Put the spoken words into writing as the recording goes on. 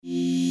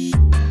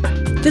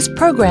This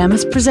program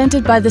is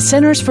presented by the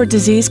Centers for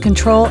Disease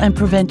Control and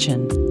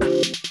Prevention.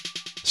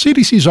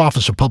 CDC's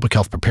Office of Public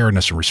Health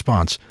Preparedness and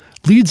Response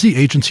leads the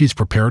agency's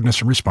preparedness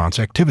and response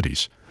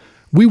activities.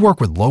 We work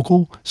with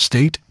local,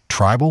 state,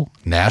 tribal,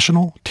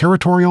 national,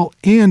 territorial,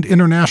 and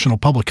international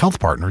public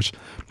health partners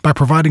by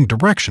providing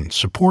direction,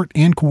 support,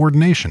 and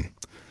coordination.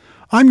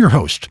 I'm your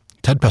host,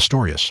 Ted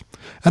Pastorius,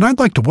 and I'd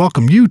like to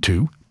welcome you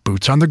to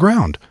Boots on the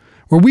Ground,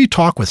 where we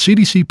talk with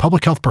CDC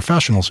public health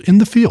professionals in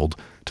the field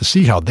to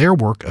see how their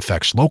work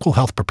affects local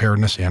health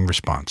preparedness and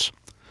response.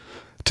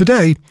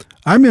 Today,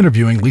 I'm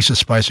interviewing Lisa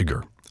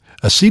Speisiger,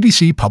 a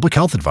CDC public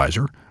health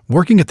advisor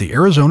working at the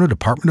Arizona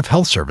Department of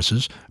Health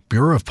Services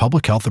Bureau of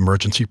Public Health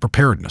Emergency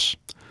Preparedness.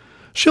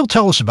 She'll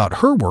tell us about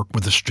her work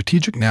with the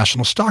Strategic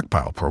National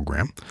Stockpile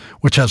Program,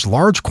 which has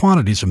large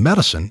quantities of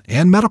medicine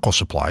and medical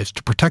supplies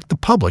to protect the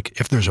public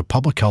if there's a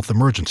public health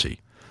emergency.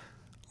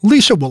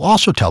 Lisa will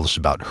also tell us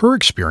about her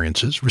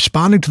experiences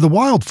responding to the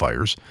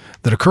wildfires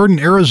that occurred in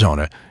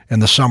Arizona in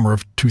the summer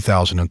of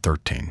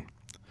 2013.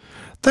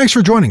 Thanks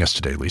for joining us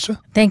today, Lisa.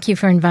 Thank you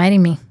for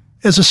inviting me.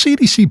 As a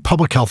CDC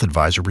public health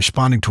advisor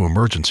responding to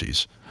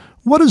emergencies,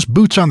 what does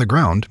boots on the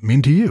ground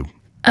mean to you?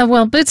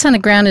 Well, boots on the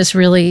ground is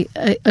really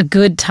a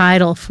good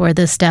title for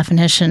this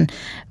definition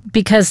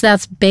because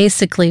that's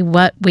basically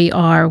what we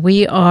are.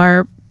 We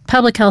are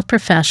public health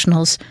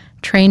professionals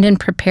trained in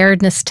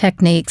preparedness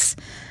techniques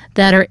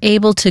that are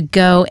able to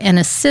go and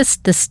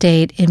assist the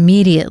state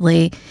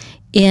immediately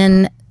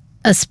in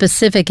a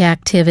specific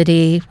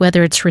activity,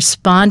 whether it's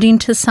responding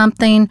to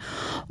something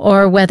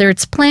or whether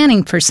it's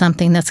planning for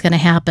something that's going to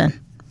happen.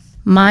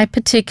 My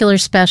particular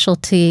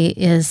specialty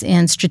is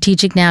in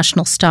strategic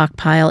national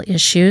stockpile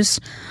issues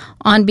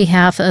on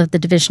behalf of the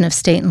Division of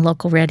State and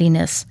Local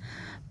Readiness.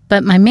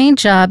 But my main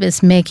job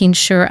is making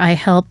sure I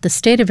help the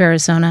state of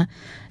Arizona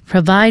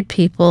provide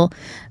people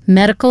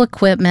medical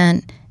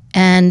equipment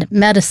and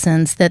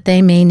medicines that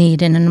they may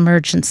need in an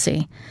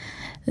emergency.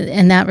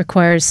 And that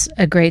requires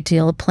a great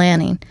deal of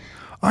planning.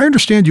 I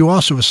understand you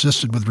also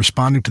assisted with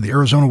responding to the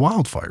Arizona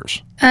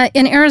wildfires.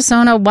 In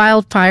Arizona,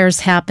 wildfires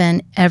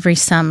happen every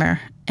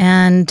summer.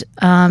 And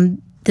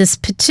this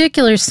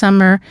particular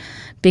summer,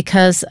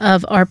 because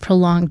of our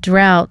prolonged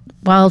drought,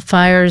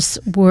 wildfires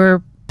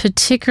were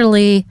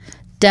particularly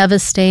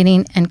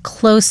devastating and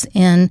close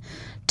in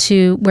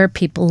to where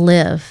people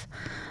live.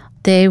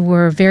 They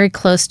were very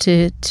close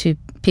to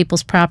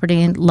people's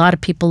property, and a lot of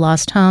people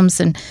lost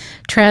homes. And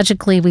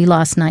tragically, we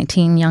lost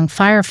 19 young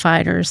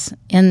firefighters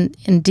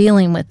in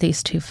dealing with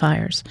these two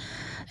fires.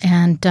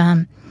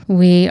 And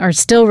we are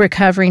still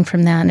recovering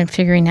from that and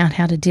figuring out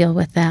how to deal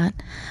with that.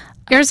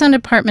 Arizona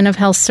Department of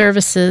Health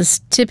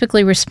Services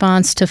typically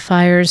responds to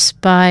fires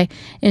by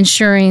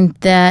ensuring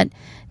that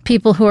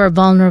people who are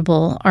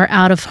vulnerable are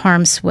out of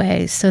harm's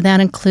way. So that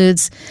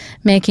includes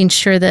making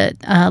sure that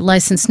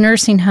licensed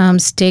nursing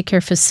homes,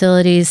 daycare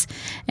facilities,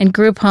 and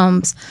group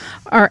homes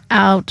are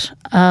out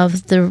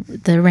of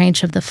the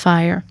range of the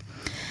fire.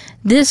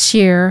 This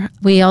year,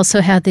 we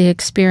also had the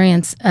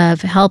experience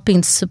of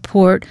helping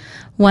support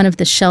one of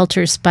the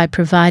shelters by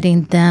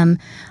providing them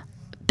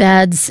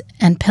beds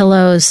and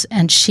pillows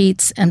and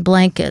sheets and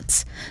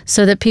blankets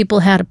so that people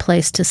had a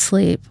place to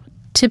sleep.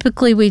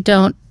 Typically, we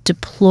don't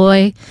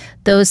deploy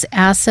those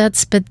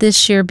assets, but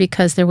this year,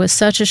 because there was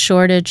such a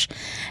shortage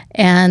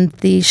and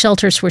the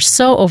shelters were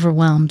so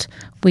overwhelmed,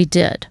 we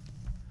did.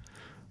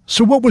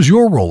 So what was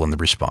your role in the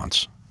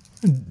response?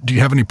 Do you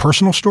have any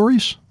personal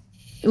stories?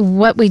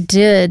 What we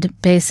did,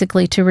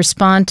 basically, to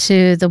respond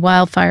to the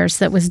wildfires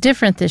that was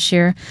different this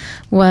year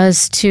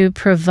was to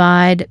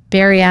provide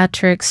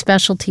bariatric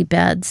specialty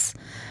beds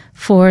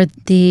for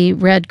the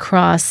Red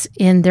Cross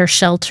in their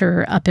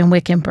shelter up in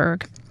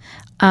Wickenburg.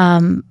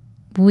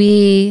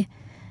 We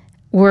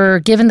were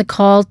given the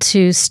call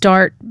to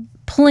start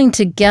pulling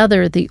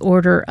together the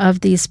order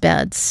of these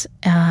beds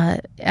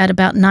at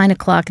about 9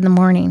 o'clock in the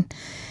morning.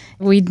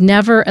 We'd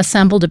never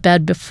assembled a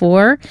bed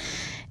before,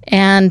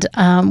 and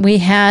we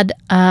had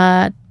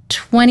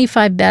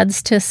 25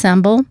 beds to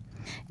assemble,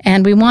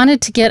 and we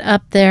wanted to get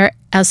up there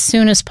as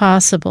soon as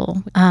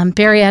possible.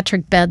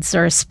 Bariatric beds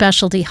are a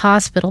specialty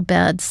hospital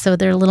bed, so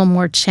they're a little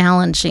more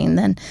challenging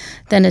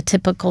than a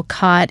typical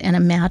cot and a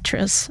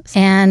mattress.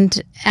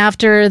 And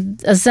after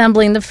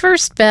assembling the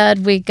first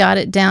bed, we got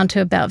it down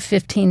to about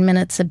 15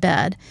 minutes a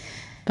bed.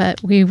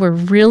 But we were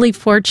really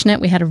fortunate.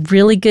 We had a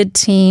really good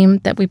team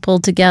that we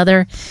pulled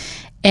together,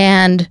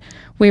 and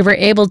we were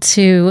able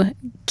to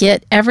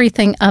get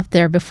everything up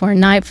there before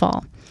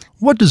nightfall.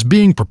 What does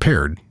being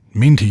prepared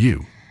mean to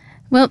you?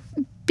 Well,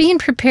 being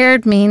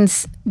prepared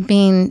means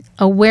being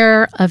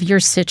aware of your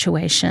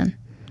situation.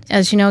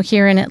 As you know,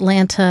 here in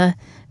Atlanta,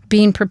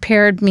 being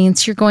prepared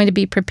means you're going to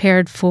be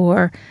prepared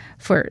for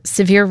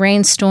severe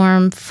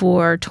rainstorm,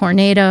 for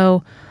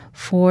tornado,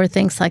 for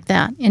things like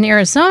that. In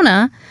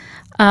Arizona,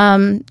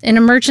 an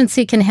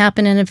emergency can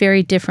happen in a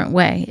very different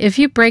way. If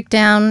you break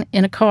down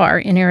in a car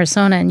in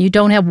Arizona and you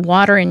don't have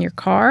water in your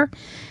car,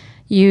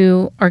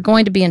 you are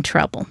going to be in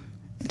trouble.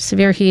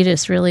 Severe heat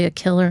is really a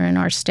killer in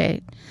our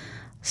state.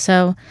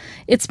 So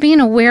it's being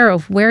aware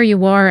of where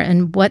you are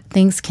and what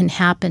things can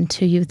happen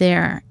to you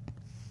there.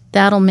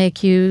 That'll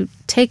make you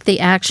take the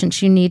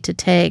actions you need to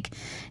take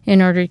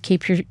in order to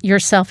keep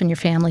yourself and your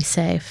family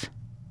safe.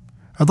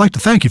 I'd like to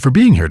thank you for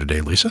being here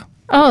today, Lisa.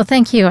 Oh,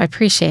 thank you. I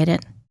appreciate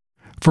it.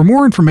 For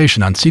more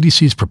information on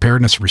CDC's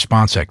preparedness and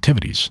response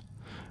activities,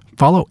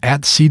 follow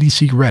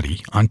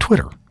 @CDCReady on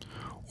Twitter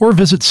or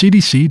visit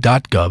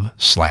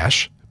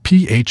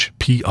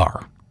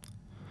cdc.gov/PHPR.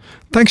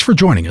 Thanks for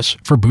joining us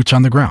for Boots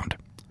on the Ground.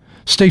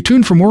 Stay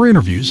tuned for more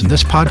interviews in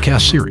this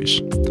podcast series.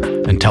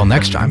 Until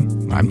next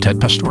time, I'm Ted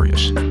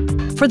Pastorius.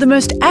 For the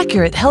most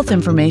accurate health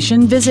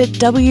information, visit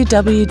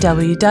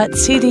www.cdc.gov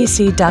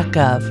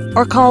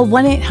or call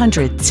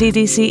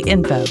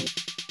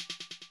 1-800-CDC-INFO.